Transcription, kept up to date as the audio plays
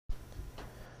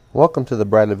Welcome to the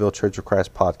Bradleyville Church of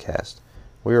Christ podcast.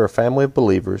 We are a family of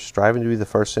believers striving to be the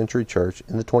first century church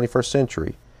in the 21st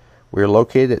century. We are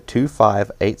located at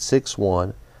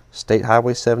 25861 State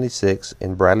Highway 76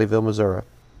 in Bradleyville, Missouri.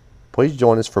 Please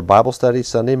join us for Bible study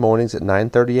Sunday mornings at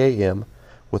 9:30 a.m.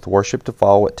 with worship to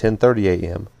follow at 10:30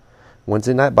 a.m.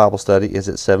 Wednesday night Bible study is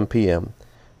at 7 p.m.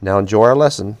 Now enjoy our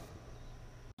lesson.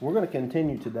 We're going to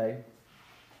continue today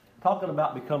talking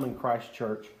about becoming Christ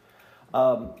Church.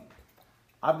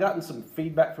 I've gotten some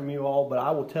feedback from you all, but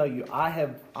I will tell you,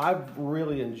 I've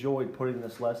really enjoyed putting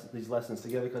these lessons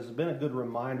together because it's been a good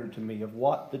reminder to me of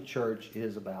what the church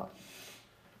is about.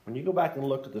 When you go back and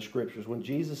look at the scriptures, when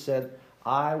Jesus said,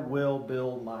 "I will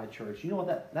build my church," you know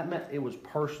what that meant? It was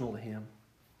personal to him.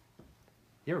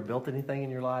 You ever built anything in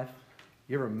your life?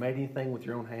 You ever made anything with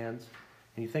your own hands?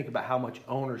 And you think about how much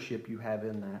ownership you have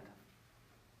in that.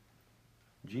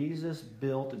 Jesus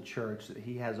built a church that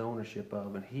he has ownership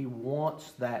of, and he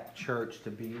wants that church to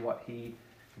be what he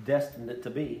destined it to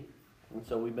be. And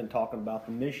so we've been talking about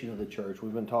the mission of the church.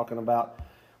 We've been talking about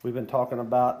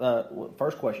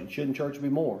first question, shouldn't church be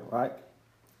more, right?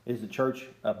 Is the church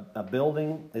a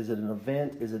building? Is it an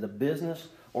event? Is it a business?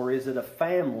 Or is it a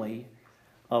family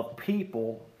of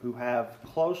people who have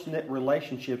close-knit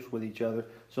relationships with each other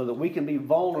so that we can be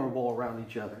vulnerable around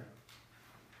each other?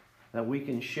 That we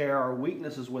can share our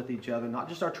weaknesses with each other, not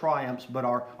just our triumphs, but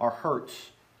our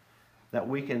hurts. That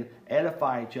we can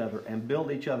edify each other and build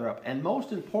each other up. And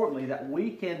most importantly, that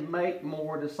we can make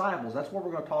more disciples. That's what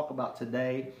we're going to talk about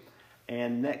today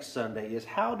and next Sunday, is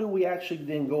how do we actually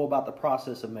then go about the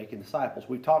process of making disciples.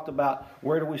 We talked about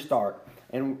where do we start.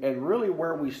 And really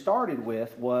where we started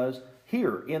with was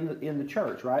here in the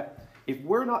church, right? If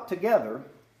we're not together,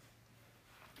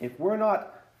 if we're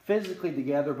not physically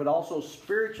together, but also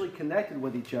spiritually connected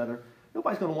with each other,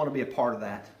 nobody's going to want to be a part of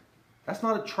that. That's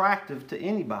not attractive to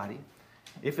anybody.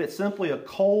 If it's simply a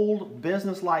cold,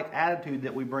 business-like attitude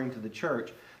that we bring to the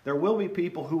church, there will be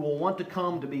people who will want to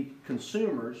come to be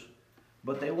consumers,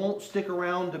 but they won't stick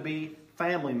around to be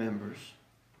family members.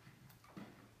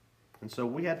 And so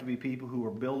we have to be people who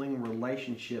are building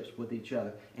relationships with each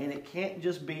other. And it can't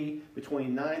just be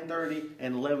between 9:30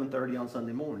 and 11:30 on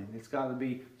Sunday morning. It's got to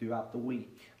be throughout the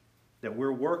week that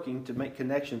we're working to make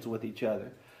connections with each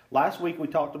other. Last week we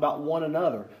talked about one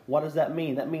another. What does that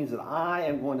mean? That means that I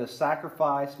am going to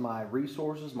sacrifice my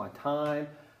resources, my time,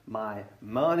 my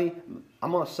money. I'm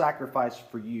going to sacrifice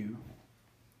for you.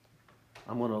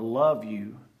 I'm going to love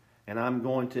you, and I'm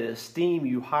going to esteem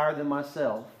you higher than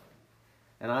myself.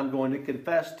 And I'm going to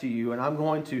confess to you, and I'm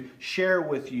going to share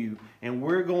with you, and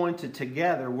we're going to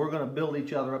together, we're going to build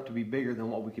each other up to be bigger than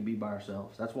what we could be by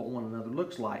ourselves. That's what one another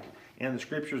looks like. And the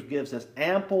Scriptures gives us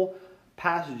ample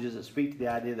passages that speak to the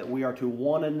idea that we are to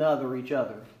one another each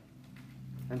other.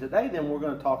 And today then we're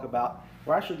going to talk about,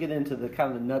 we're actually getting into the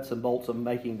kind of the nuts and bolts of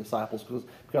making disciples,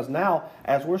 because now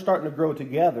as we're starting to grow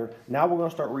together, now we're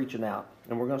going to start reaching out,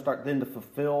 and we're going to start then to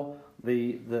fulfill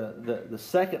the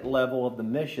second level of the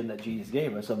mission that Jesus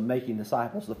gave us of making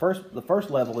disciples. The first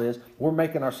level is we're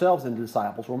making ourselves into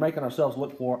disciples. We're making ourselves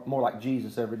look more like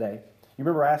Jesus every day. You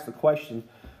remember I asked the question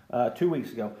 2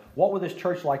 weeks ago, what would this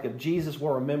church like if Jesus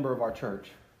were a member of our church?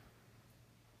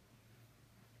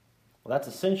 Well, that's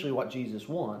essentially what Jesus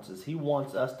wants, is he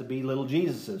wants us to be little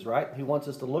Jesuses, right? He wants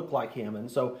us to look like him. And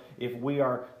so if we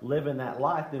are living that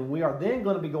life, then we are then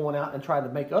going to be going out and trying to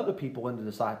make other people into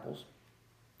disciples.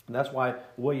 And that's why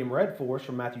William read for us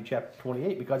from Matthew chapter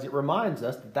 28, because it reminds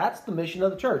us that that's the mission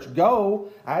of the church. Go,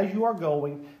 as you are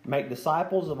going, make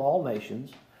disciples of all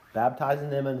nations, baptizing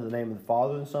them into the name of the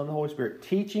Father and Son and the Holy Spirit,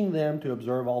 teaching them to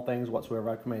observe all things whatsoever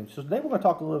I command you. So today we're going to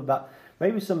talk a little about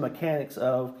maybe some mechanics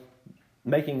of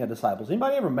making a disciple. Has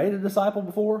anybody ever made a disciple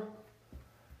before?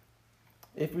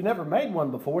 If you've never made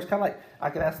one before, it's kind of like, I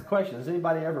could ask the question, has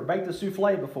anybody ever baked a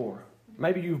souffle before?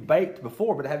 Maybe you've baked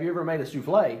before, but have you ever made a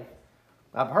souffle?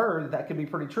 I've heard that can be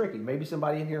pretty tricky. Maybe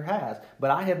somebody in here has,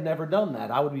 but I have never done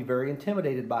that. I would be very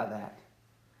intimidated by that.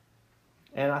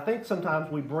 And I think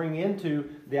sometimes we bring into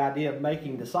the idea of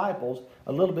making disciples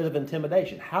a little bit of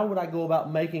intimidation. How would I go about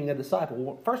making a disciple?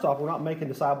 Well, first off, we're not making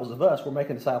disciples of us. We're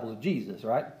making disciples of Jesus,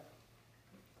 right?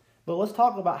 But let's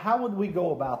talk about how would we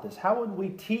go about this? How would we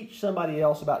teach somebody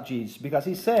else about Jesus? Because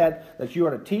he said that you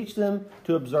are to teach them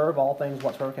to observe all things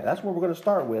whatsoever. That's where we're going to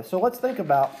start with. So let's think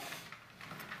about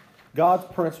God's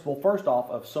principle, first off,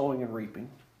 of sowing and reaping.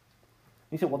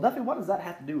 You say, well, Duffy, what does that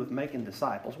have to do with making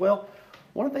disciples? Well,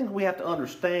 one of the things we have to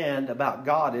understand about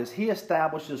God is he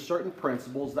establishes certain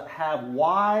principles that have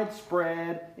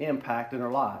widespread impact in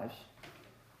our lives.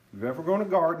 If you've ever grown a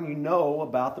garden, you know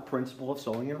about the principle of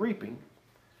sowing and reaping.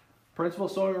 The principle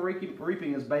of sowing and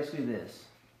reaping is basically this.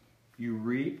 You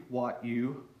reap what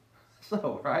you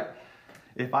sow, right?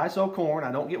 If I sow corn,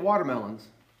 I don't get watermelons.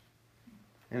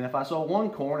 And if I sow one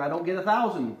corn, I don't get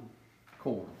 1,000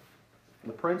 corn.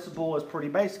 The principle is pretty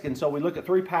basic. And so we look at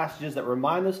three passages that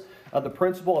remind us of the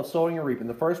principle of sowing and reaping.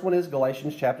 The first one is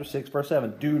Galatians chapter 6, verse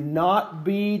 7. Do not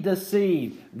be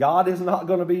deceived. God is not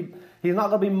going to be, He's not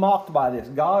going to be mocked by this.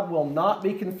 God will not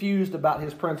be confused about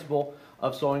His principle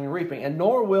of sowing and reaping. And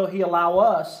nor will He allow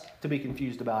us to be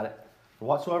confused about it. For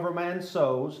whatsoever man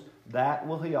sows, that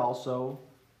will he also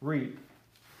reap.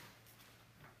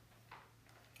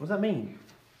 What does that mean?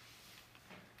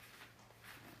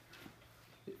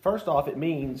 First off, it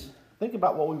means, think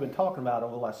about what we've been talking about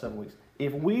over the last 7 weeks.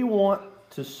 If we want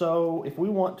to sow, if we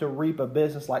want to reap a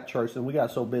business like church, then we got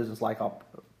to sow business like our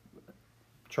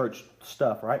church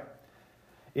stuff, right?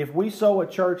 If we sow a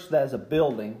church that is a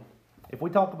building, if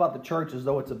we talk about the church as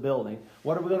though it's a building,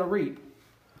 what are we going to reap?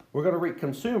 We're going to reap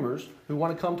consumers who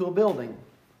want to come to a building.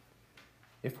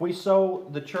 If we sow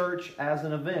the church as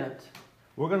an event,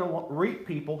 we're going to reap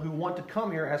people who want to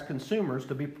come here as consumers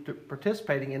to be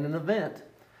participating in an event.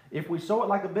 If we sow it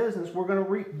like a business, we're going to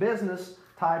reap business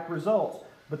type results.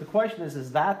 But the question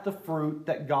is that the fruit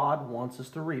that God wants us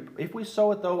to reap? If we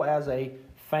sow it, though, as a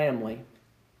family,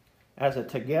 as a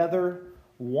together,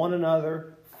 one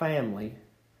another family,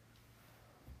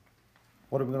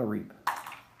 what are we going to reap?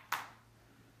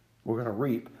 We're going to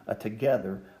reap a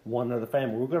together, one another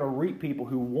family. We're going to reap people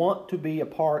who want to be a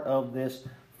part of this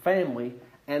family,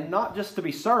 and not just to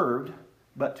be served,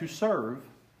 but to serve,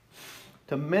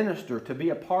 to minister, to be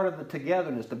a part of the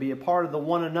togetherness, to be a part of the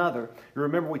one another. You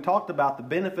remember we talked about the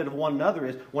benefit of one another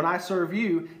is when I serve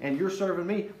you and you're serving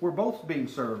me, we're both being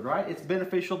served, right? It's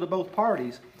beneficial to both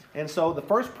parties. And so the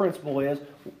first principle is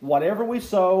whatever we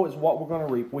sow is what we're going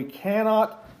to reap. We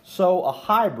cannot sow a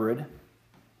hybrid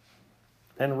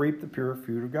and reap the pure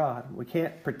fruit of God. We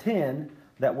can't pretend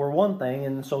that we're one thing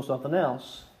and sow something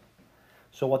else.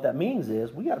 So what that means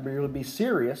is we got to really be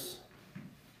serious.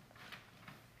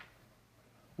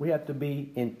 We have to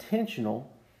be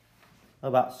intentional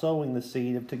about sowing the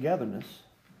seed of togetherness,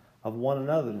 of one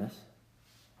anotherness.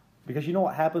 Because you know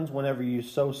what happens whenever you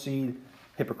sow seed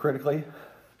hypocritically?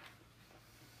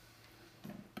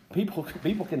 People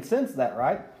can sense that,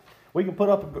 right? We can put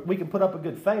up a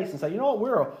good face and say, you know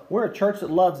what, we're a church that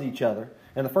loves each other.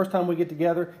 And the first time we get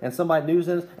together and somebody news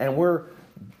us and we're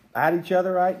at each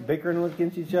other, right, bickering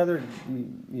against each other,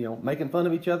 you know, making fun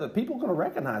of each other, people are going to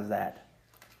recognize that.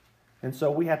 And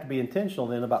so we have to be intentional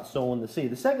then about sowing the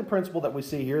seed. The second principle that we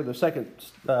see here, the second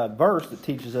verse that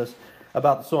teaches us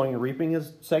about the sowing and reaping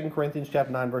is 2 Corinthians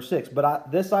chapter 9, verse 6. But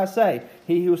this I say,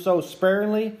 he who sows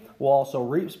sparingly will also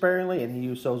reap sparingly, and he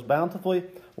who sows bountifully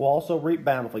will also reap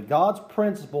bountifully. God's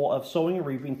principle of sowing and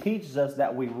reaping teaches us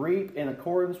that we reap in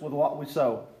accordance with what we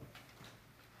sow.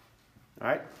 All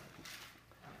right?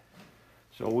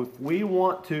 So if we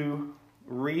want to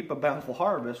reap a bountiful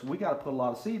harvest, we got to put a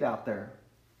lot of seed out there.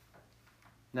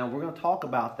 Now we're going to talk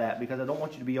about that because I don't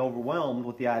want you to be overwhelmed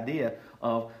with the idea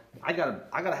of I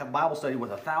gotta have Bible study with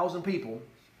 1,000 people.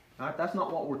 All right? That's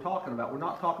not what we're talking about. We're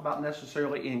not talking about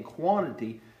necessarily in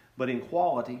quantity, but in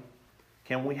quality.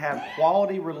 Can we have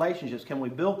quality relationships? Can we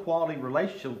build quality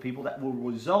relationships with people that will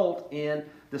result in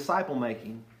disciple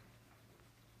making?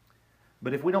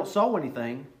 But if we don't sow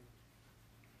anything,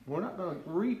 we're not going to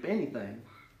reap anything.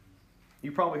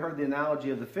 You probably heard the analogy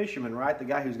of the fisherman, right? The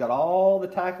guy who's got all the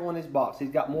tackle in his box.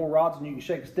 He's got more rods than you can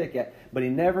shake a stick at, but he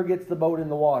never gets the boat in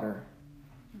the water.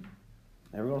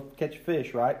 Never going to catch a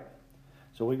fish, right?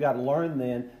 So we've got to learn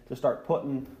then to start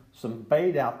putting some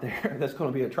bait out there that's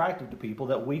going to be attractive to people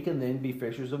that we can then be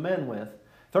fishers of men with.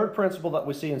 Third principle that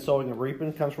we see in sowing and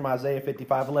reaping comes from Isaiah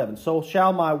 55:11. So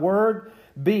shall my word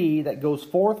be that goes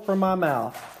forth from my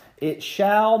mouth. It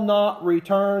shall not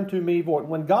return to me void.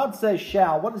 When God says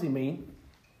shall, what does he mean?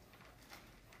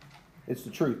 It's the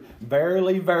truth.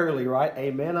 Verily, verily, right?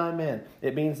 Amen, amen.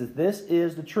 It means that this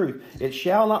is the truth. It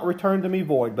shall not return to me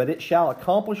void, but it shall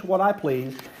accomplish what I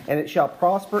please, and it shall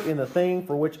prosper in the thing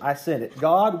for which I sent it.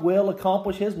 God will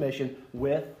accomplish his mission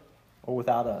with or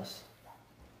without us.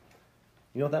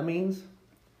 You know what that means?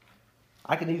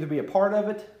 I can either be a part of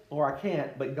it or I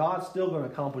can't, but God's still going to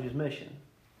accomplish his mission.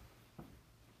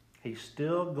 He's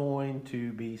still going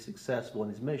to be successful in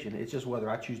his mission. It's just whether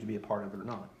I choose to be a part of it or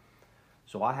not.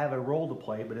 So I have a role to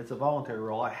play, but it's a voluntary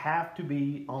role. I have to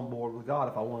be on board with God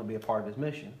if I want to be a part of his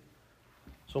mission.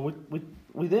 So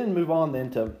we then move on then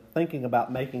to thinking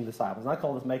about making disciples. And I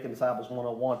call this Making Disciples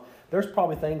 101. There's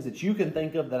probably things that you can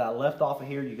think of that I left off of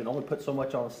here. You can only put so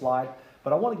much on a slide.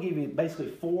 But I want to give you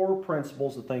basically 4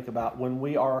 principles to think about when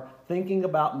we are thinking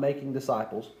about making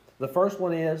disciples. The first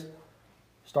one is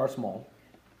start small.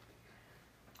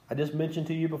 I just mentioned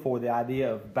to you before the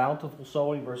idea of bountiful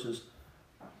sowing versus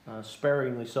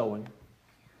sparingly sowing.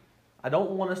 I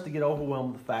don't want us to get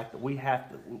overwhelmed with the fact that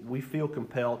we feel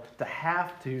compelled to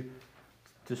have to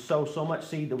sow so much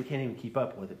seed that we can't even keep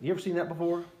up with it. You ever seen that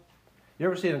before? You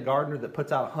ever seen a gardener that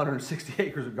puts out 160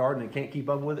 acres of garden and can't keep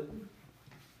up with it?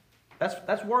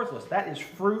 That's worthless. That is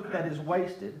fruit that is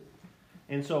wasted.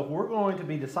 And so if we're going to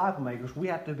be disciple makers, we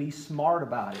have to be smart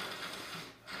about it.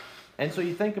 And so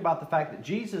you think about the fact that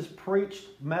Jesus preached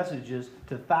messages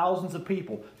to thousands of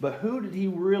people, but who did he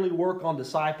really work on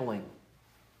discipling?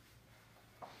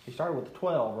 He started with the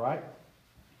 12, right?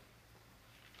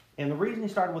 And the reason he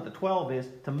started with the 12 is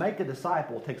to make a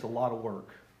disciple takes a lot of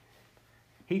work.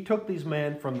 He took these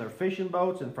men from their fishing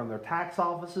boats and from their tax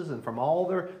offices and from all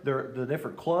the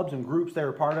different clubs and groups they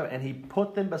were part of, and he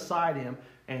put them beside him,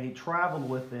 and he traveled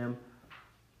with them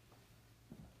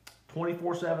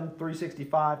 24/7,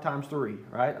 365 times 3,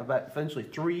 right? About eventually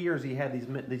 3 years he had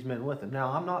these men with him.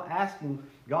 Now,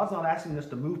 God's not asking us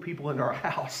to move people into our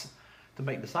house to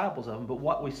make disciples of them, but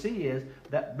what we see is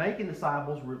that making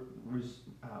disciples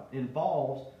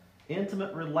involves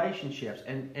intimate relationships,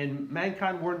 and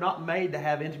mankind, we're not made to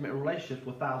have intimate relationships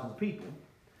with thousands of people.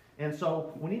 And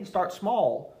so we need to start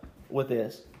small with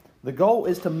this. The goal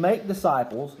is to make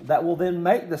disciples that will then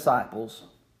make disciples.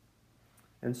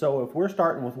 And so if we're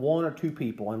starting with 1 or 2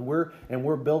 people and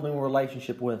we're building a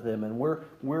relationship with them, and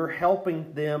we're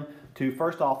helping them to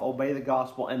first off obey the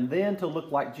gospel and then to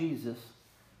look like Jesus,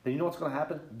 then you know what's going to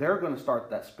happen? They're going to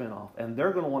start that spinoff, and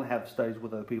they're going to want to have studies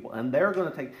with other people, and they're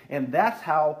going to and that's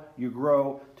how you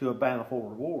grow to a bountiful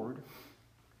reward.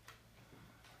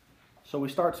 So we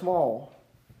start small.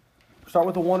 Start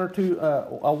with a 1 or 2,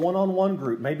 a one-on-one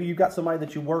group. Maybe you've got somebody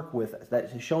that you work with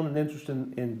that has shown an interest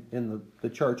in the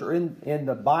church or in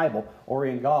the Bible or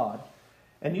in God,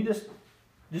 and you just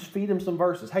feed them some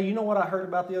verses. Hey, you know what I heard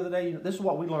about the other day? This is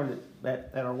what we learned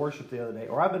at our worship the other day.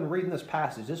 Or I've been reading this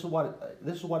passage. This is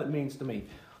what it means to me.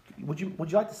 Would you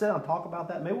like to sit down and talk about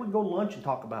that? Maybe we can go to lunch and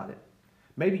talk about it.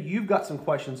 Maybe you've got some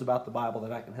questions about the Bible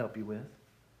that I can help you with.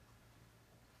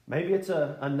 Maybe it's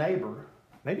a neighbor.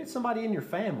 Maybe it's somebody in your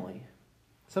family.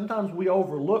 Sometimes we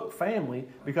overlook family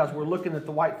because we're looking at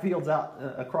the white fields out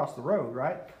across the road,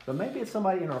 right? But maybe it's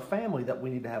somebody in our family that we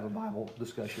need to have a Bible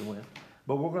discussion with.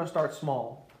 But we're going to start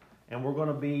small, and we're going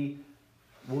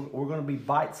to be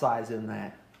bite-sized in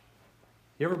that.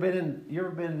 You ever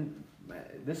been?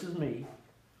 This is me.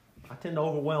 I tend to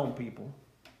overwhelm people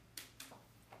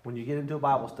when you get into a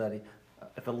Bible study.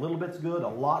 If a little bit's good, a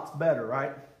lot's better,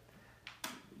 right?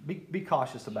 Be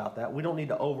cautious about that. We don't need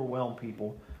to overwhelm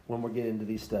people when we get into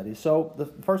these studies. So the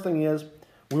first thing is,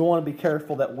 we want to be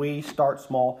careful that we start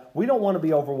small. We don't want to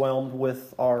be overwhelmed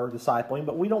with our discipling,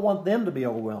 but we don't want them to be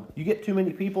overwhelmed. You get too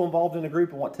many people involved in a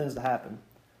group, and what tends to happen?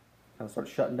 Kind of starts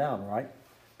shutting down, right?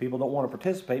 People don't want to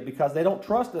participate because they don't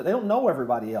trust it. They don't know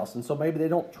everybody else, and so maybe they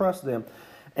don't trust them.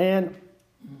 And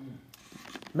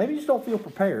maybe you just don't feel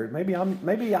prepared. Maybe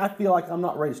I feel like I'm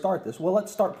not ready to start this. Well,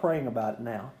 let's start praying about it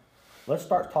now. Let's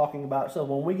start talking about it. So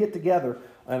when we get together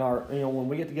when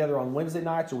we get together on Wednesday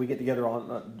nights, or we get together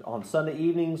on Sunday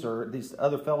evenings, or these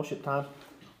other fellowship times,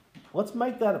 let's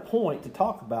make that a point to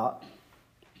talk about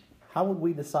how would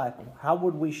we disciple? How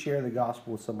would we share the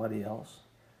gospel with somebody else?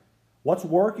 What's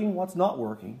working? What's not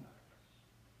working?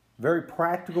 Very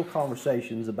practical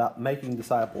conversations about making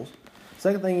disciples.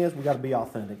 Second thing is we got to be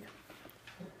authentic.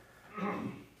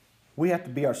 We have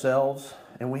to be ourselves,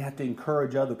 and we have to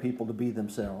encourage other people to be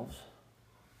themselves.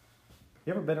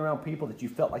 You ever been around people that you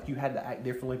felt like you had to act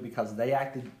differently because they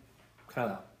acted kind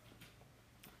of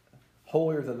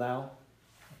holier than thou?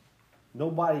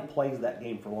 Nobody plays that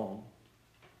game for long.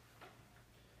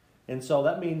 And so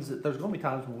that means that there's going to be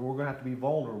times when we're going to have to be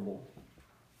vulnerable.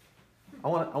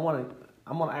 I'm going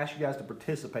to ask you guys to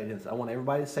participate in this. I want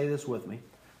everybody to say this with me.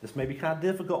 This may be kind of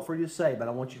difficult for you to say, but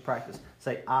I want you to practice.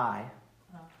 Say, I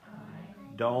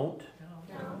don't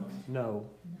know.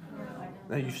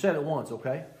 Now, you said it once,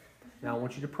 okay? Now, I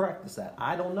want you to practice that.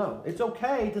 I don't know. It's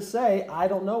okay to say, I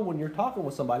don't know, when you're talking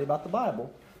with somebody about the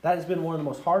Bible. That has been one of the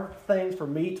most hard things for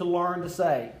me to learn to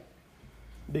say.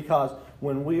 Because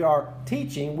when we are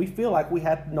teaching, we feel like we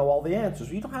have to know all the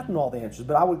answers. You don't have to know all the answers,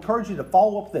 but I would encourage you to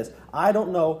follow up with this. I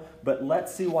don't know, but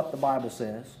let's see what the Bible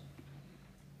says.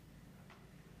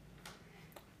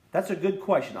 That's a good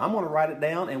question. I'm going to write it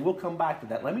down, and we'll come back to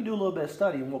that. Let me do a little bit of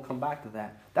study, and we'll come back to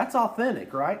that. That's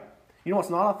authentic, right? You know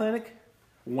what's not authentic?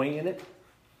 Winging it.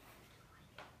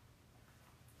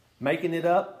 Making it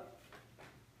up.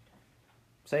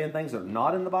 Saying things that are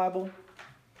not in the Bible.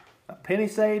 A penny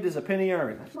saved is a penny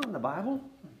earned. That's not in the Bible.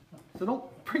 So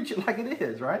don't preach it like it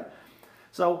is, right?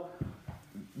 So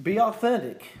be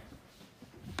authentic.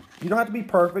 You don't have to be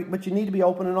perfect, but you need to be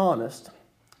open and honest.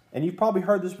 And you've probably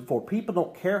heard this before. People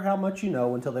don't care how much you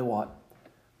know until they what?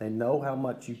 They know how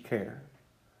much you care.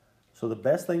 So the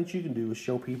best thing that you can do is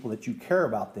show people that you care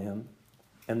about them,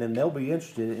 and then they'll be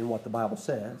interested in what the Bible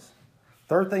says.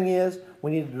 Third thing is,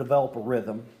 we need to develop a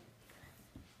rhythm.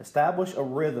 Establish a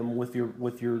rhythm with your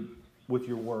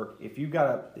work. If you've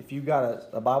got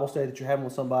a Bible study that you're having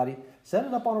with somebody, set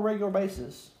it up on a regular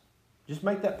basis. Just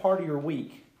make that part of your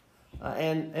week.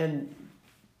 And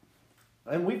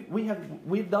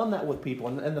we've done that with people.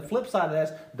 And the flip side of that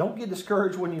is, don't get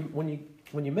discouraged when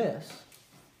you miss.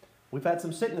 We've had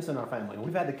some sickness in our family, and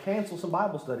we've had to cancel some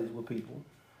Bible studies with people,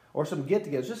 or some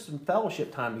get-togethers, just some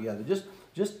fellowship time together,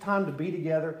 just time to be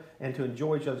together and to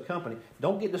enjoy each other's company.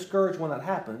 Don't get discouraged when that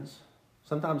happens.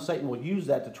 Sometimes Satan will use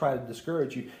that to try to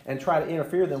discourage you and try to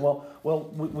interfere. Then,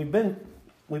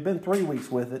 we've been 3 weeks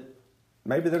with it.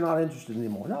 Maybe they're not interested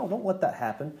anymore. No, don't let that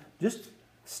happen. Just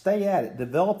stay at it.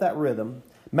 Develop that rhythm.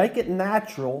 Make it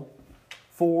natural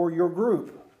for your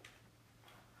group.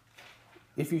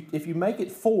 If you make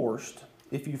it forced,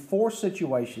 if you force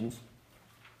situations,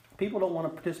 people don't want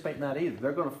to participate in that either.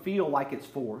 They're going to feel like it's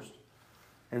forced,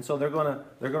 and so they're going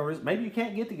to. Maybe you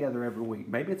can't get together every week.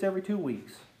 Maybe it's every 2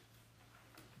 weeks.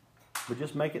 But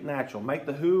just make it natural. Make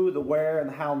the who, the where, and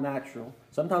the how natural.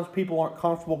 Sometimes people aren't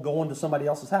comfortable going to somebody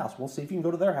else's house. We'll see if you can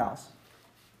go to their house.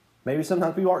 Maybe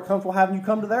sometimes people aren't comfortable having you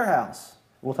come to their house.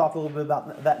 We'll talk a little bit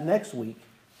about that next week.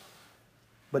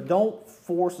 But don't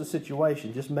force the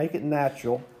situation. Just make it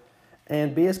natural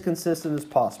and be as consistent as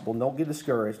possible. Don't get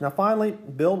discouraged. Now finally,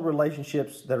 build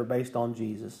relationships that are based on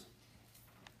Jesus.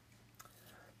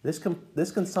 This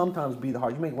can sometimes be the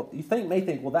hard. You may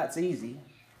think, well, that's easy.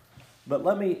 But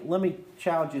let me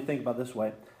challenge you to think about it this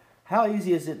way. How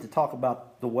easy is it to talk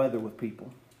about the weather with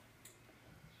people?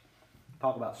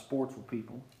 Talk about sports with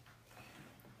people?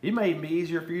 It may even be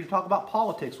easier for you to talk about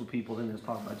politics with people than it is to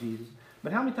talk about Jesus.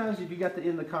 But how many times have you got to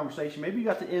end the conversation? Maybe you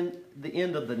got to end the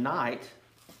end of the night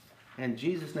and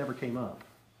Jesus never came up.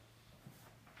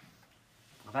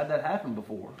 I've had that happen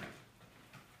before,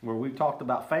 where we've talked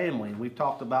about family and we've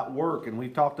talked about work and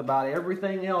we've talked about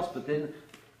everything else, but then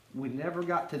we never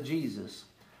got to Jesus.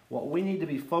 What we need to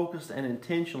be focused and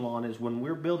intentional on is when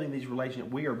we're building these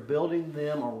relationships, we are building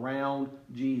them around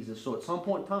Jesus. So at some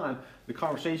point in time, the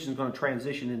conversation is going to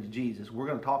transition into Jesus. We're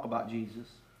going to talk about Jesus.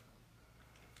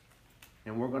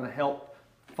 And we're going to help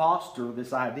foster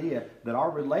this idea that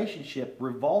our relationship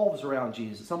revolves around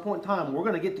Jesus. At some point in time, we're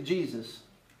going to get to Jesus,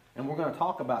 and we're going to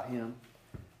talk about Him.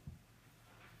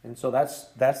 And so that's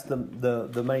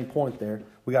the main point there.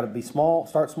 We got to be small,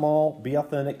 start small, be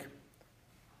authentic,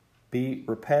 be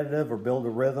repetitive or build a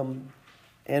rhythm,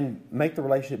 and make the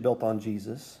relationship built on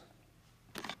Jesus.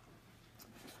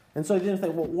 And so you didn't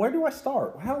think, well, where do I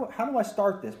start? How do I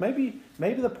start this? Maybe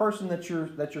the person that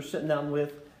you're sitting down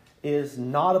with is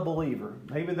not a believer.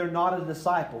 Maybe they're not a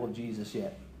disciple of Jesus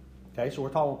yet. Okay, so we're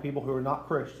talking with people who are not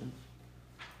Christians.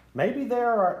 Maybe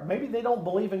they don't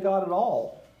believe in God at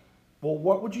all. Well,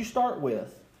 what would you start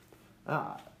with?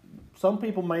 Some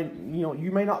people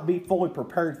you may not be fully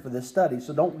prepared for this study,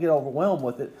 so don't get overwhelmed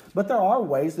with it. But there are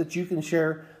ways that you can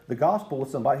share the gospel with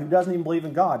somebody who doesn't even believe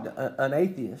in God, an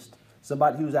atheist,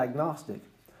 somebody who's agnostic.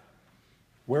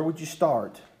 Where would you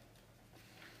start?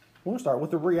 We'll start with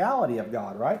the reality of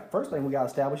God, right? First thing we got to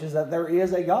establish is that there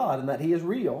is a God and that He is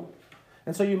real.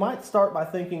 And so you might start by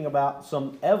thinking about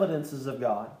some evidences of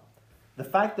God. The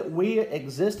fact that we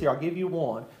exist here, I'll give you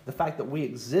one. The fact that we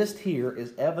exist here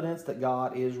is evidence that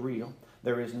God is real.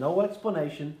 There is no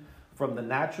explanation from the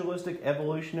naturalistic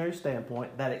evolutionary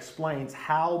standpoint that explains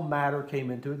how matter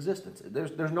came into existence.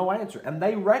 There's no answer. And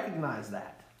they recognize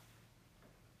that.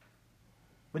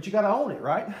 But you got to own it,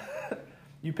 right?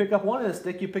 You pick up one of the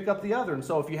stick, you pick up the other. And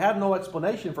so if you have no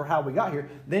explanation for how we got here,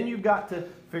 then you've got to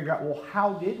figure out, well,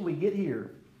 how did we get here?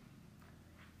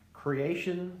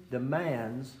 Creation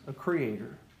demands a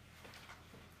creator.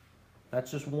 That's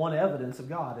just one evidence of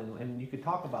God, and you could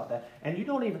talk about that. And you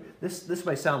don't even, this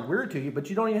may sound weird to you, but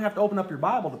you don't even have to open up your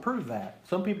Bible to prove that.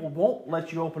 Some people won't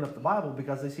let you open up the Bible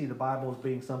because they see the Bible as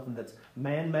being something that's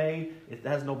man-made. It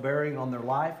has no bearing on their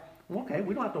life. Well, okay,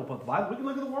 we don't have to open up the Bible. We can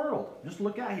look at the world. Just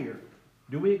look out here.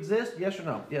 Do we exist? Yes or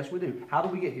no? Yes, we do. How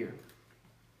did we get here?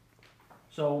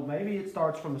 So maybe it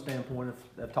starts from the standpoint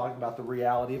of talking about the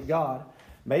reality of God.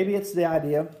 Maybe it's the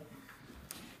idea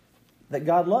that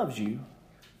God loves you.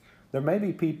 There may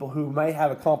be people who may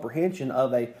have a comprehension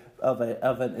of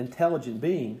an intelligent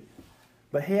being,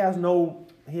 but he has no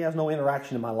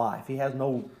interaction in my life. He has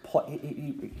no.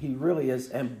 He really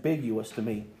is ambiguous to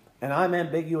me, and I'm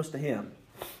ambiguous to him.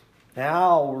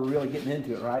 Now we're really getting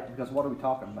into it, right? Because what are we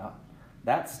talking about?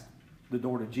 That's the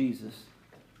door to Jesus.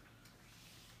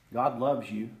 God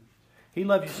loves you. He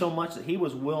loves you so much that He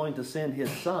was willing to send His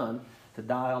Son to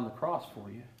die on the cross for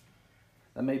you.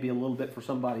 That may be a little bit for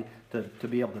somebody to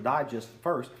be able to digest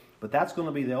first, but that's going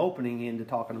to be the opening into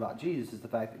talking about Jesus, is the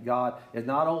fact that God is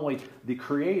not only the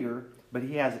Creator, but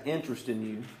He has interest in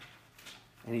you.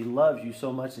 And He loves you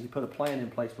so much that He put a plan in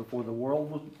place before the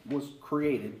world was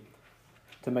created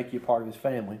to make you a part of His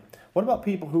family. What about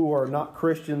people who are not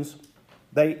Christians?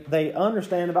 They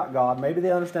understand about God, maybe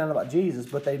they understand about Jesus,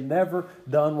 but they've never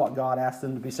done what God asked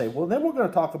them to be saved. Well, then we're going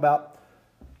to talk about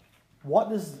what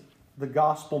does the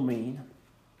gospel mean,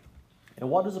 and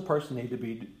what does a person need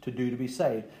to do to be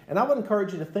saved. And I would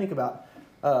encourage you to think about,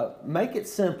 make it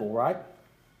simple, right?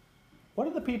 What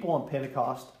did the people on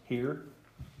Pentecost hear?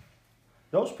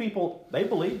 Those people, they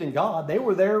believed in God. They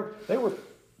were there. They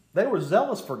were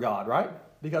zealous for God, right?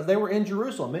 Because they were in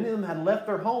Jerusalem. Many of them had left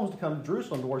their homes to come to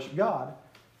Jerusalem to worship God.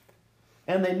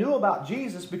 And they knew about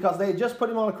Jesus because they had just put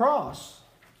Him on a cross.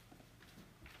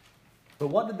 But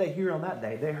what did they hear on that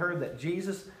day? They heard that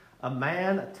Jesus, a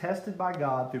man attested by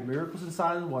God through miracles and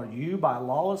signs and wonders, you by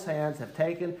lawless hands have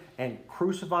taken and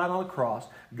crucified on a cross.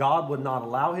 God would not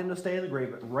allow Him to stay in the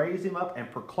grave, but raised Him up and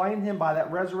proclaimed Him by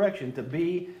that resurrection to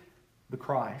be the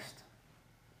Christ.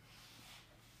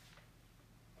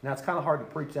 Now, it's kind of hard to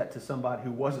preach that to somebody who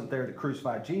wasn't there to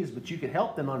crucify Jesus, but you can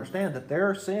help them understand that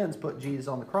their sins put Jesus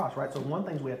on the cross, right? So one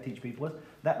thing we have to teach people is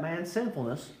that man's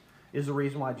sinfulness is the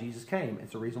reason why Jesus came.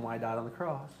 It's the reason why He died on the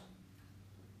cross.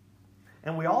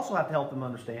 And we also have to help them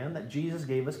understand that Jesus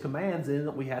gave us commands in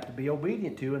that we have to be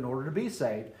obedient to in order to be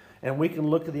saved. And we can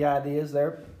look at the ideas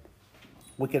there.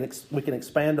 We can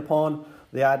expand upon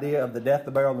the idea of the death,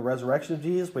 the burial, and the resurrection of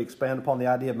Jesus. We expand upon the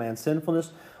idea of man's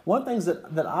sinfulness. One of the things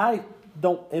that I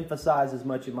don't emphasize as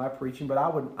much in my preaching, but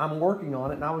I'm working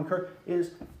on it, and I would encourage,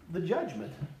 is the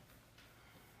judgment.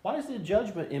 Why is the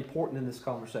judgment important in this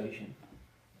conversation?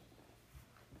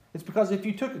 It's because if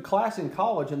you took a class in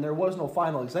college and there was no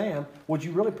final exam, would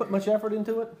you really put much effort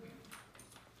into it?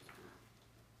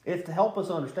 It's to help us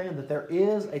understand that there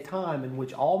is a time in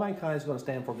which all mankind is going to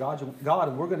stand for God,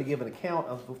 and we're going to give an account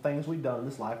of the things we've done in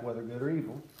this life, whether good or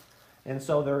evil. And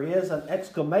so there is an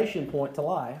exclamation point to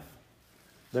life.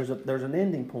 There's an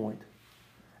ending point.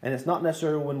 And it's not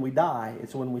necessarily when we die,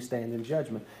 it's when we stand in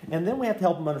judgment. And then we have to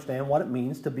help them understand what it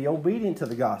means to be obedient to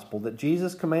the gospel, that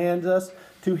Jesus commands us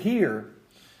to hear.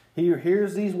 He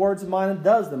hears these words of mine and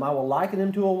does them. I will liken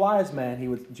him to a wise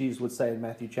man, Jesus would say in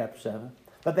Matthew chapter 7.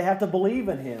 But they have to believe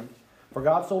in Him. For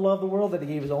God so loved the world that He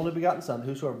gave His only begotten Son, that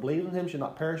whosoever believes in Him should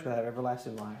not perish but have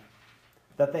everlasting life.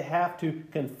 That they have to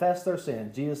confess their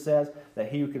sins. Jesus says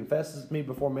that he who confesses me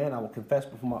before men, I will confess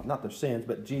before not their sins,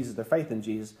 but Jesus, their faith in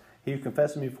Jesus. He who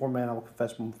confesses me before man, I will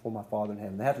confess before my Father in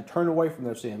heaven. They have to turn away from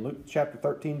their sin. Luke chapter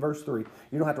 13, verse 3.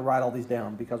 You don't have to write all these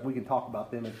down because we can talk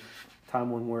about them at a time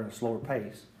when we're at a slower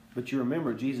pace. But you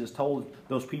remember, Jesus told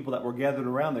those people that were gathered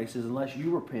around there, He says, unless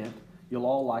you repent, you'll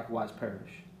all likewise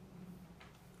perish.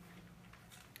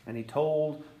 And He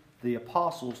told the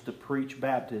apostles to preach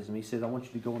baptism. He said, I want you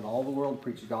to go into all the world and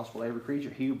preach the gospel to every creature.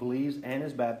 He who believes and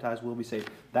is baptized will be saved.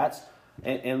 That's,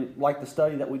 and like the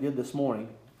study that we did this morning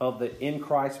of the in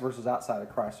Christ versus outside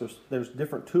of Christ, there's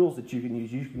different tools that you can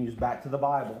use. You can use back to the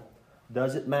Bible.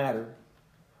 Does it matter?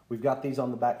 We've got these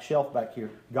on the back shelf back here.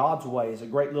 God's Way is a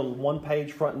great little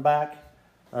one-page front and back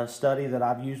study that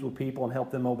I've used with people and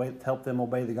help them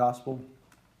obey the gospel.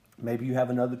 Maybe you have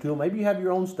another tool. Maybe you have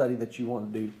your own study that you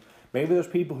want to do. Maybe there's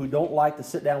people who don't like to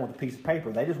sit down with a piece of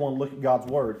paper. They just want to look at God's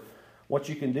Word. What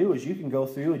you can do is you can go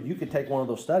through and you can take one of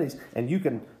those studies and you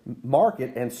can mark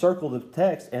it and circle the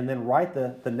text and then write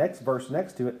the next verse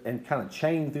next to it and kind of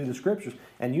chain through the Scriptures.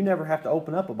 And you never have to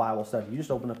open up a Bible study. You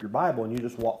just open up your Bible and you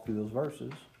just walk through those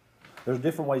verses. There's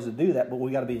different ways to do that, but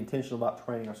we got to be intentional about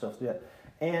training ourselves to that.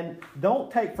 And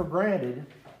don't take for granted,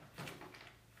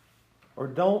 or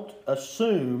don't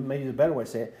assume, maybe the better way to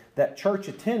say it, that church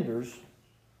attenders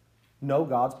know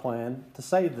God's plan to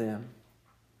save them.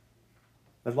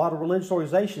 There's a lot of religious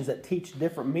organizations that teach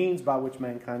different means by which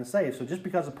mankind is saved. So just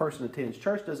because a person attends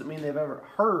church doesn't mean they've ever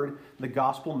heard the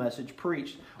gospel message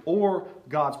preached or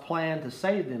God's plan to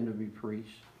save them to be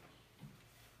preached.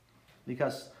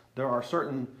 Because there are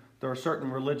certain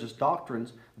religious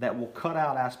doctrines that will cut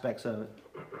out aspects of it.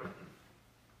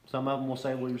 Some of them will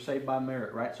say, well, you're saved by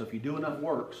merit, right? So if you do enough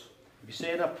works, if you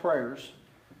say enough prayers,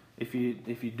 if you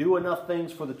do enough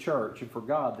things for the church and for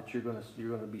God, that you're going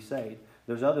to be saved.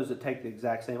 There's others that take the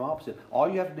exact same opposite. All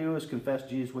you have to do is confess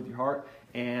Jesus with your heart,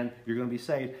 and you're going to be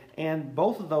saved. And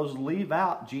both of those leave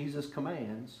out Jesus'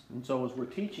 commands. And so as we're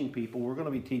teaching people, we're going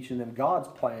to be teaching them God's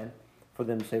plan for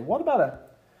them to save. What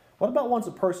about once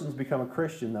a person's become a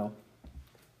Christian, though?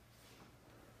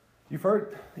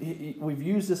 we've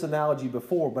used this analogy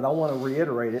before, but I want to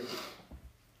reiterate it.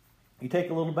 You take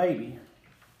a little baby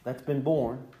that's been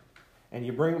born, and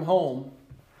you bring them home,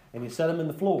 and you set them in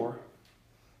the floor,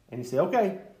 and you say,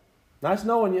 okay, nice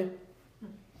knowing you.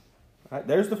 All right,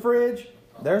 there's the fridge,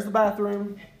 there's the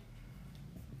bathroom,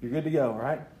 you're good to go,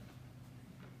 right?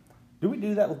 Do we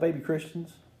do that with baby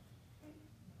Christians?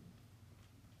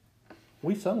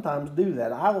 We sometimes do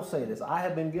that. I will say this, I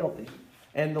have been guilty.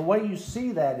 And the way you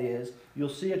see that is, you'll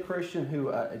see a Christian who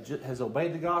has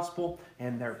obeyed the gospel,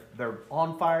 and they're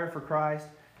on fire for Christ,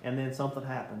 and then something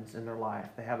happens in their life.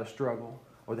 They have a struggle,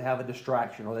 or they have a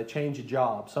distraction, or they change a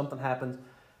job. Something happens,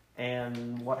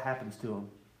 and what happens to them?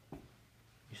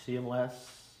 You see them less.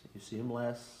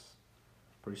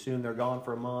 Pretty soon they're gone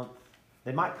for a month.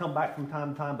 They might come back from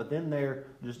time to time, but then they're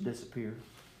just disappear.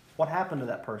 What happened to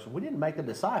that person? We didn't make a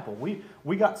disciple.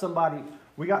 We got somebody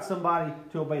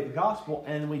to obey the gospel,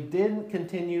 and we didn't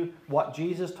continue what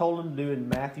Jesus told them to do in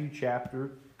Matthew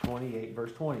chapter 28,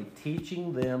 verse 20.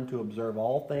 Teaching them to observe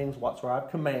all things whatsoever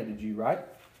I've commanded you, right?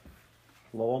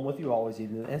 Lo, I'm with you always,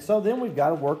 even. And so then we've got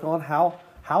to work on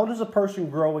how does a person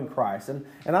grow in Christ? And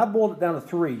I boiled it down to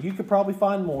 3. You could probably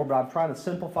find more, but I'm trying to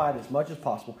simplify it as much as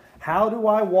possible. How do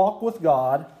I walk with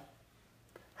God?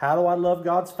 How do I love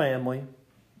God's family?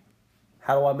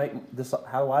 How do I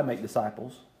make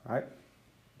disciples? Right?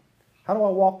 How do I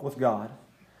walk with God?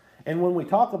 And when we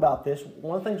talk about this,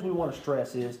 one of the things we want to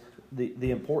stress is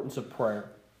the importance of prayer.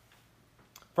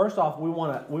 First off, we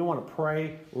want to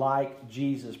pray like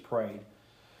Jesus prayed.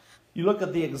 You look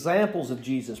at the examples of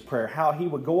Jesus' prayer, how he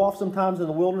would go off sometimes in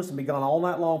the wilderness and be gone all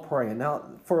night long praying. Now,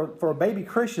 for a baby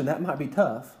Christian, that might be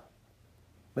tough.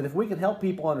 But if we can help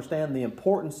people understand the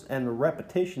importance and the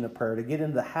repetition of prayer, to get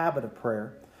into the habit of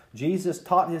prayer, Jesus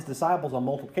taught his disciples on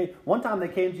multiple occasions. One time they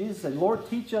came to Jesus and said, Lord,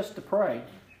 teach us to pray.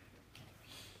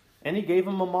 And he gave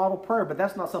them a model prayer, but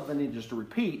that's not something they need just to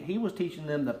repeat. He was teaching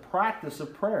them the practice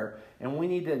of prayer, and we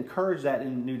need to encourage that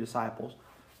in new disciples.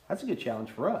 That's a good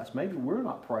challenge for us. Maybe we're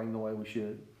not praying the way we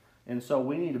should. And so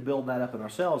we need to build that up in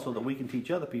ourselves so that we can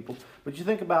teach other people. But you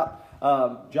think about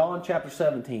John chapter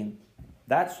 17.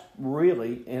 That's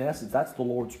really, in essence, that's the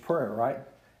Lord's Prayer, right?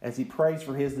 As he prays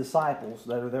for his disciples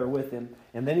that are there with him.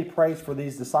 And then he prays for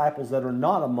these disciples that are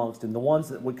not amongst him, the ones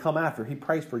that would come after. He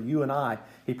prays for you and I.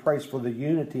 He prays for the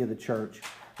unity of the church.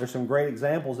 There's some great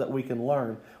examples that we can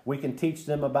learn. We can teach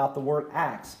them about the word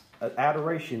acts,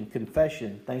 adoration,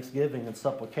 confession, thanksgiving, and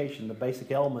supplication, the basic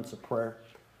elements of prayer.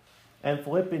 And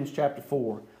Philippians chapter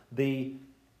 4, the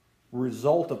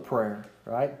result of prayer,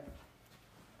 right?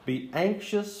 Be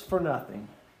anxious for nothing,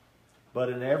 but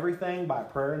in everything by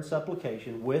prayer and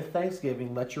supplication, with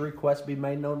thanksgiving, let your requests be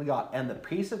made known to God. And the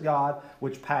peace of God,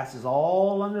 which passes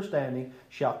all understanding,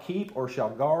 shall keep or shall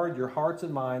guard your hearts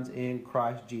and minds in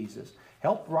Christ Jesus.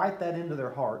 Help write that into their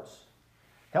hearts.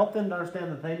 Help them to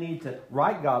understand that they need to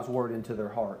write God's word into their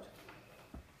heart.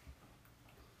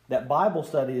 That Bible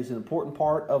study is an important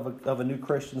part of a new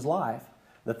Christian's life,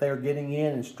 that they are getting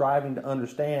in and striving to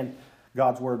understand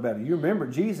God's word better. You remember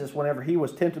Jesus, whenever he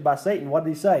was tempted by Satan, what did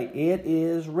he say? It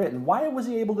is written. Why was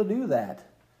he able to do that?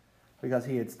 Because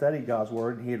he had studied God's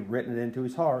word and he had written it into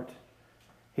his heart.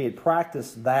 He had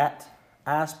practiced that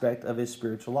aspect of his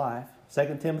spiritual life.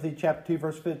 2 Timothy chapter 2,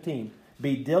 verse 15.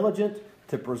 Be diligent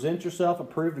to present yourself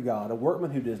approved to God, a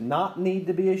workman who does not need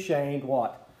to be ashamed,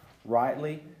 what?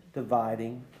 Rightly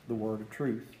dividing the word of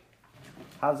truth.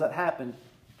 How does that happen?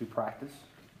 Through practice.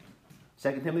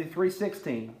 2 Timothy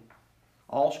 3:16.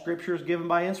 All Scripture is given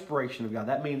by inspiration of God.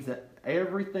 That means that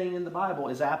everything in the Bible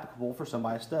is applicable for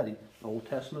somebody to study, the Old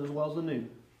Testament as well as the New.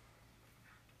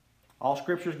 All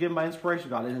Scripture is given by inspiration of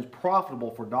God. It is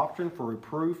profitable for doctrine, for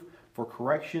reproof, for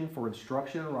correction, for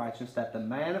instruction in righteousness, that the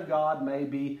man of God may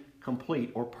be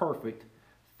complete or perfect,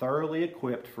 thoroughly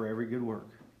equipped for every good work.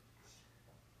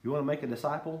 You want to make a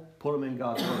disciple? Put them in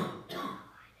God's Word.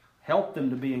 Help them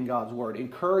to be in God's Word.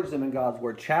 Encourage them in God's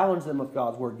Word. Challenge them with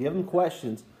God's Word. Give them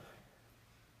questions.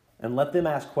 And let them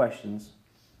ask questions.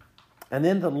 And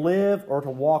then to live or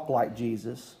to walk like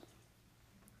Jesus.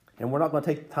 And we're not going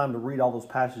to take the time to read all those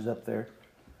passages up there.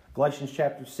 Galatians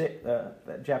chapter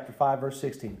 5, verse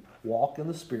 16. Walk in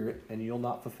the Spirit, and you'll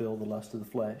not fulfill the lust of the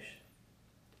flesh.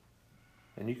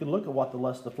 And you can look at what the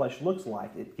lust of the flesh looks like.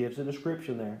 It gives a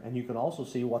description there. And you can also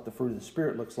see what the fruit of the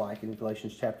Spirit looks like in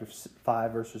Galatians chapter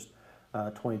 5, verses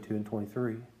 22 and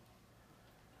 23.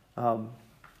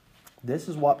 This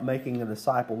is what making a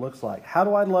disciple looks like. How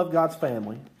do I love God's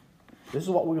family? This is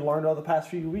what we've learned over the past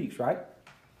few weeks, right?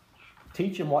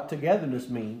 Teach them what togetherness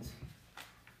means.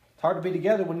 It's hard to be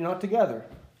together when you're not together.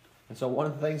 And so one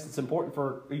of the things that's important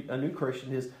for a new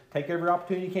Christian is take every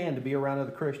opportunity you can to be around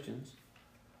other Christians.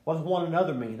 What does one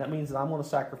another mean? That means that I'm going to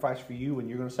sacrifice for you and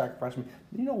you're going to sacrifice for me.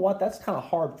 You know what? That's kind of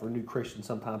hard for new Christians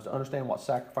sometimes to understand what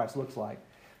sacrifice looks like.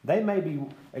 They may be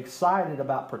excited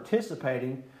about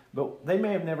participating, but they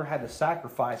may have never had to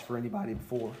sacrifice for anybody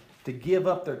before. To give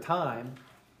up their time,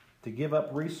 to give up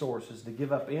resources, to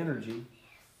give up energy.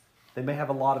 They may have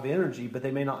a lot of energy, but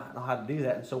they may not know how to do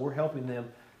that. And so we're helping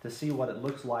them to see what it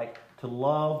looks like to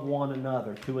love one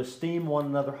another, to esteem one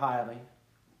another highly,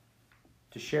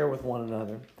 to share with one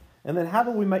another. And then how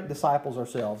do we make disciples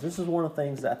ourselves? This is one of the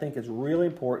things that I think is really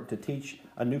important to teach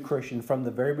a new Christian from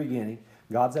the very beginning.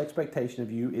 God's expectation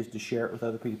of you is to share it with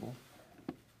other people.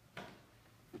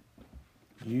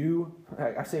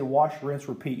 I say wash, rinse,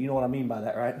 repeat. You know what I mean by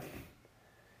that, right?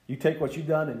 You take what you've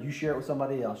done and you share it with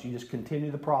somebody else. You just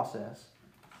continue the process.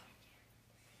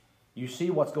 You see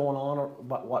what's going on, or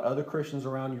what other Christians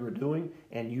around you are doing,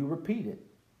 and you repeat it.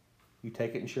 You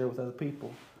take it and share it with other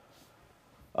people.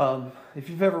 If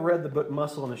you've ever read the book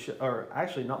Muscle and the or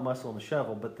actually not Muscle and the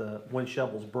Shovel, but the When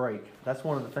Shovels Break, that's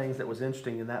one of the things that was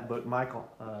interesting in that book. Michael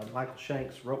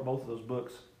Shanks wrote both of those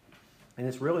books, and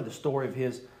it's really the story of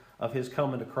his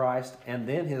coming to Christ and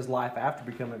then his life after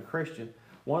becoming a Christian.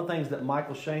 One of the things that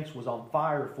Michael Shanks was on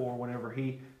fire for whenever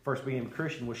he first became a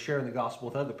Christian was sharing the gospel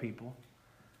with other people.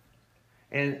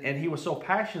 And he was so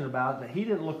passionate about it that he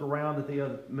didn't look around at the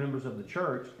other members of the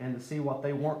church and to see what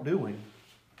they weren't doing.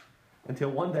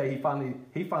 Until one day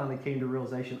he finally came to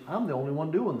realization, I'm the only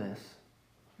one doing this.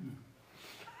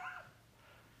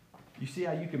 You see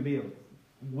how you can be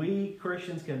we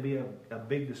Christians can be a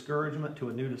big discouragement to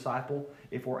a new disciple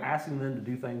if we're asking them to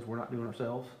do things we're not doing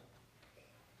ourselves.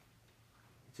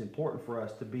 It's important for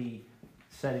us to be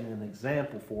setting an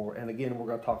example for, and again, we're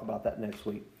going to talk about that next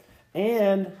week.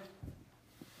 And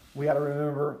we got to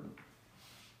remember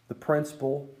the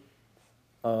principle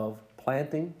of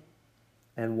planting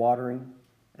and watering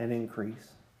and increase.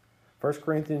 1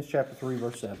 Corinthians chapter 3,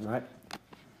 verse 7, right?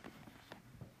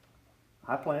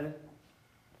 I planted,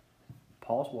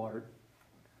 Apollos watered,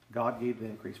 God gave the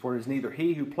increase. For it is neither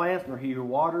he who plants nor he who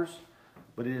waters,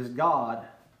 but it is God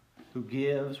who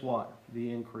gives what? The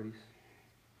increase.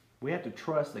 We have to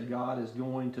trust that God is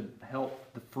going to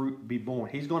help the fruit be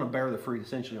born. He's going to bear the fruit,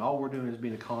 essentially. All we're doing is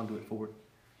being a conduit for it.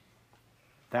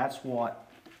 That's what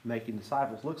making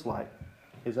disciples looks like,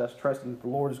 is us trusting that the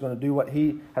Lord is going to do what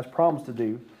He has promised to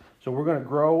do. So we're going to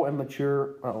grow and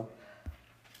mature. Uh-oh.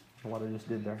 What I just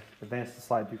did there. Advance the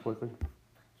slide too quickly.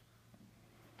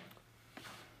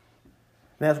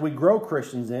 And as we grow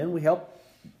Christians in, we help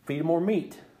feed them more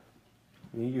meat.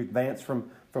 You advance from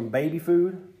baby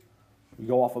food. You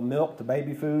go off of milk to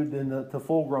baby food, then to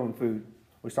full-grown food.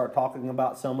 We start talking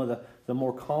about some of the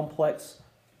more complex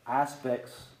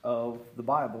aspects of the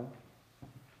Bible.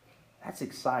 That's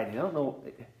exciting. I don't know.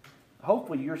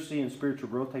 Hopefully you're seeing spiritual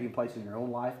growth taking place in your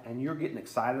own life, and you're getting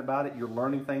excited about it. You're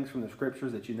learning things from the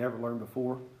Scriptures that you never learned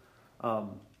before. I'm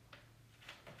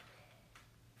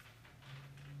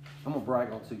going to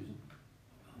brag on Susan.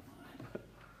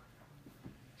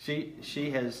 She's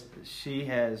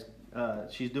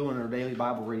doing her daily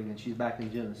Bible reading, and she's back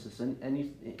in Genesis. And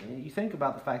you think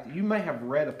about the fact that you may have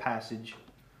read a passage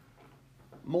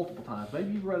multiple times.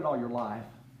 Maybe you've read it all your life.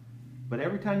 But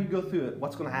every time you go through it,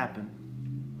 what's going to happen?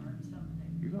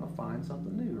 You're going to find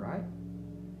something new, right?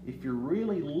 If you're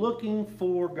really looking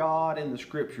for God in the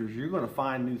Scriptures, you're going to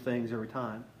find new things every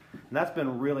time. And that's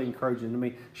been really encouraging to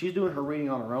me. She's doing her reading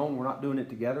on her own. We're not doing it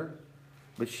together.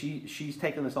 But she's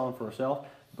taking this on for herself.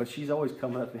 But she's always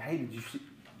coming up to me, hey,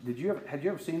 had you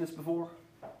ever seen this before?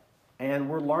 And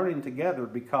we're learning together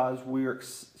because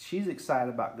she's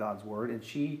excited about God's Word, and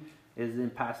she is then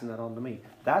passing that on to me.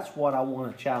 That's what I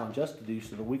want to challenge us to do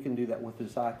so that we can do that with the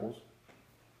disciples.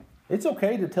 It's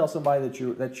okay to tell somebody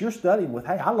that you're studying with,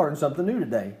 hey, I learned something new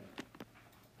today.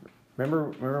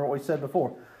 Remember what we said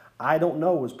before. I don't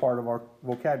know was part of our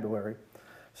vocabulary.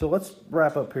 So let's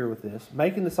wrap up here with this.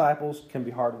 Making disciples can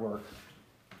be hard work,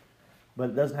 but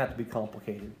it doesn't have to be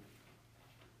complicated.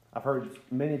 I've heard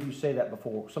many of you say that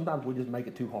before. Sometimes we just make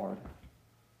it too hard.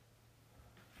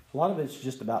 A lot of it's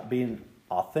just about being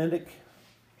authentic,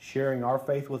 sharing our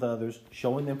faith with others,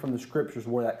 showing them from the Scriptures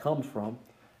where that comes from,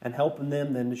 and helping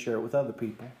them then to share it with other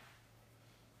people.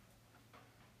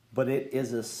 But it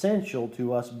is essential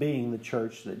to us being the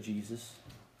church that Jesus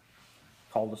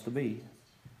called us to be.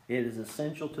 It is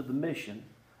essential to the mission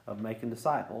of making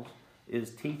disciples,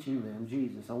 is teaching them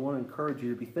Jesus. I want to encourage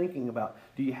you to be thinking about,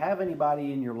 do you have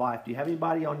anybody in your life, do you have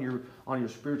anybody on your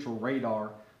spiritual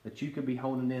radar that you could be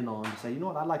honing in on and say, you know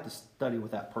what, I'd like to study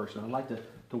with that person. I'd like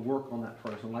to work on that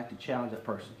person. I'd like to challenge that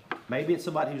person. Maybe it's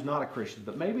somebody who's not a Christian,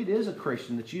 but maybe it is a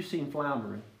Christian that you've seen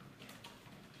floundering.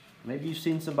 Maybe you've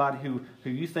seen somebody who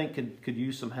you think could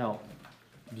use some help.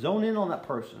 Zone in on that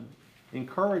person.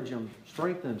 Encourage them,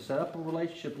 strengthen them, set up a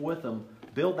relationship with them,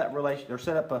 build that relationship, or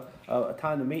set up a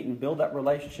time to meet and build that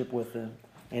relationship with them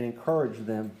and encourage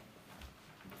them.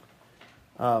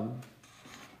 And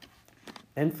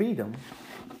feed them.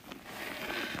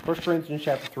 1 Corinthians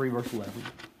chapter 3, verse 11.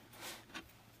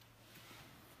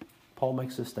 Paul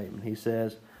makes this statement. He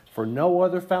says, "For no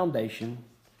other foundation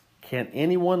can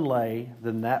anyone lay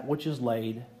than that which is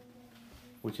laid,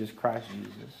 which is Christ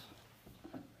Jesus."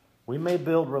 We may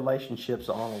build relationships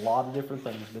on a lot of different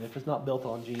things, but if it's not built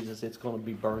on Jesus, it's going to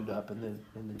be burned up in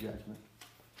the judgment.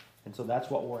 And so that's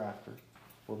what we're after.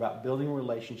 We're about building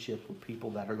relationships with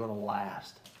people that are going to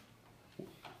last.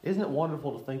 Isn't it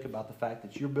wonderful to think about the fact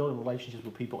that you're building relationships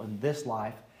with people in this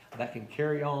life that can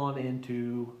carry on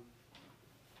into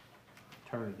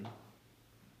eternity?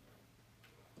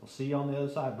 I'll see you on the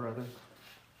other side, brother.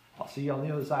 I'll see you on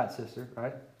the other side, sister,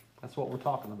 right? That's what we're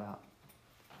talking about.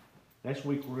 Next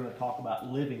week we're going to talk about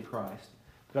living Christ.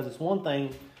 Because it's one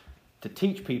thing to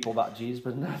teach people about Jesus,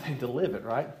 but another thing to live it,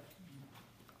 right?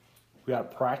 We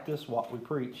got to practice what we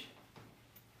preach.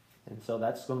 And so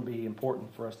that's going to be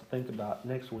important for us to think about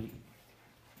next week.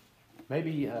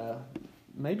 Maybe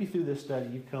through this study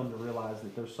you've come to realize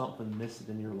that there's something missing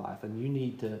in your life and you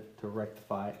need to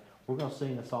rectify it. We're going to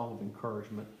sing a song of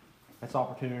encouragement. That's an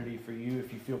opportunity for you,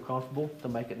 if you feel comfortable, to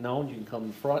make it known. You can come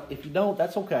in front. If you don't,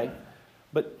 that's okay.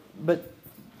 But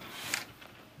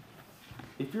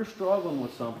if you're struggling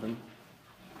with something,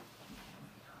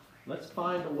 let's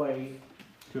find a way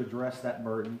to address that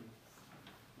burden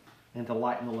and to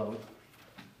lighten the load.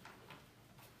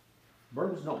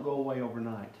 Burdens don't go away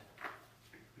overnight.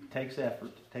 It takes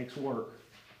effort, it takes work.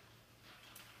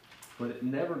 But it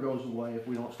never goes away if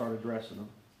we don't start addressing them.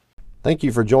 Thank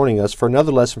you for joining us for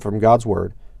another lesson from God's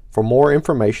Word. For more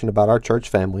information about our church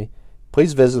family,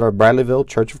 please visit our Bradleyville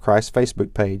Church of Christ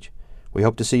Facebook page. We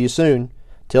hope to see you soon.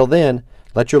 Till then,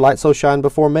 let your light so shine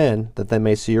before men that they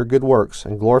may see your good works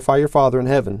and glorify your Father in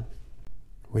heaven.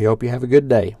 We hope you have a good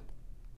day.